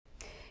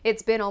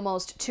It's been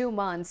almost 2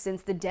 months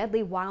since the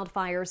deadly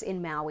wildfires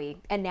in Maui,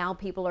 and now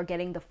people are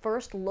getting the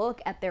first look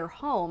at their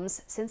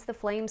homes since the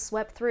flames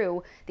swept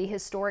through the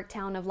historic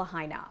town of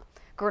Lahaina.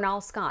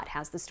 Gernal Scott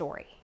has the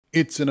story.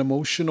 It's an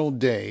emotional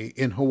day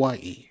in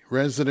Hawaii.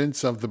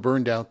 Residents of the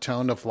burned-out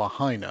town of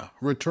Lahaina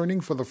returning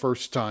for the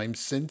first time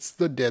since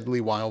the deadly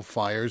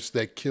wildfires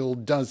that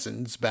killed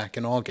dozens back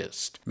in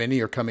August. Many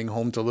are coming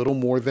home to little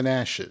more than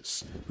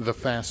ashes, the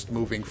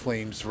fast-moving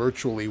flames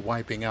virtually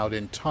wiping out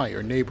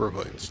entire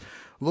neighborhoods.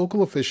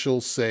 Local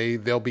officials say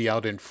they'll be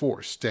out in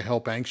force to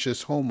help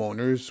anxious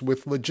homeowners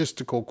with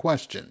logistical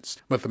questions,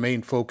 but the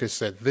main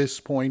focus at this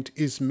point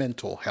is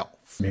mental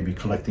health. Maybe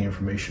collecting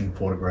information,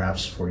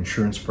 photographs for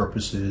insurance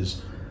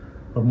purposes,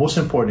 but most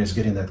important is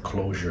getting that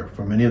closure.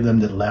 For many of them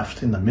that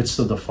left in the midst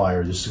of the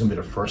fire, this is going to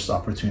be the first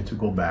opportunity to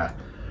go back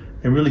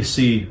and really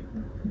see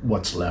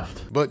what's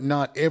left. But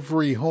not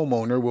every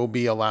homeowner will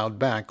be allowed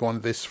back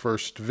on this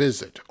first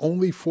visit.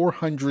 Only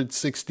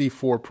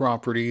 464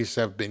 properties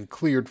have been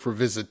cleared for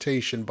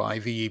visitation by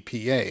the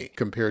EPA,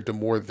 compared to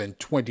more than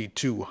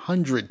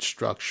 2,200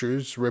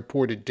 structures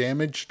reported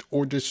damaged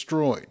or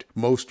destroyed.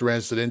 Most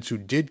residents who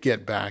did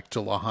get back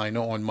to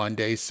Lahaina on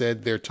Monday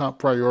said their top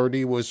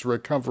priority was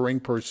recovering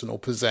personal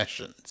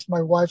possessions.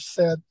 My wife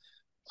said,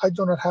 I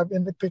do not have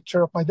any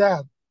picture of my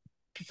dad,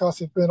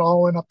 because it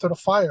went up to the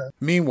fire.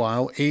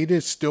 Meanwhile, aid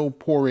is still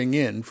pouring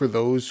in for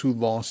those who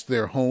lost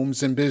their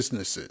homes and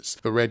businesses.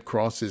 The Red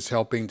Cross is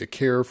helping to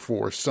care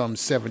for some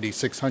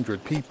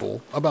 7,600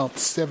 people, about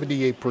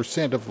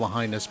 78% of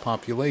Lahaina's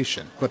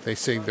population, but they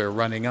say they're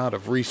running out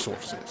of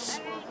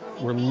resources.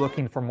 We're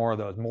looking for more of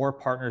those, more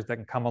partners that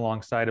can come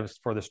alongside us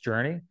for this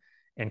journey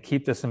and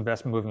keep this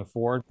investment moving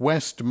forward.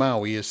 West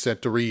Maui is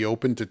set to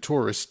reopen to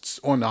tourists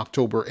on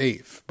October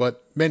 8th,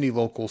 but many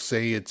locals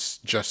say it's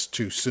just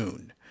too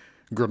soon.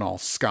 Gernal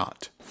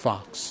Scott,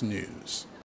 Fox News.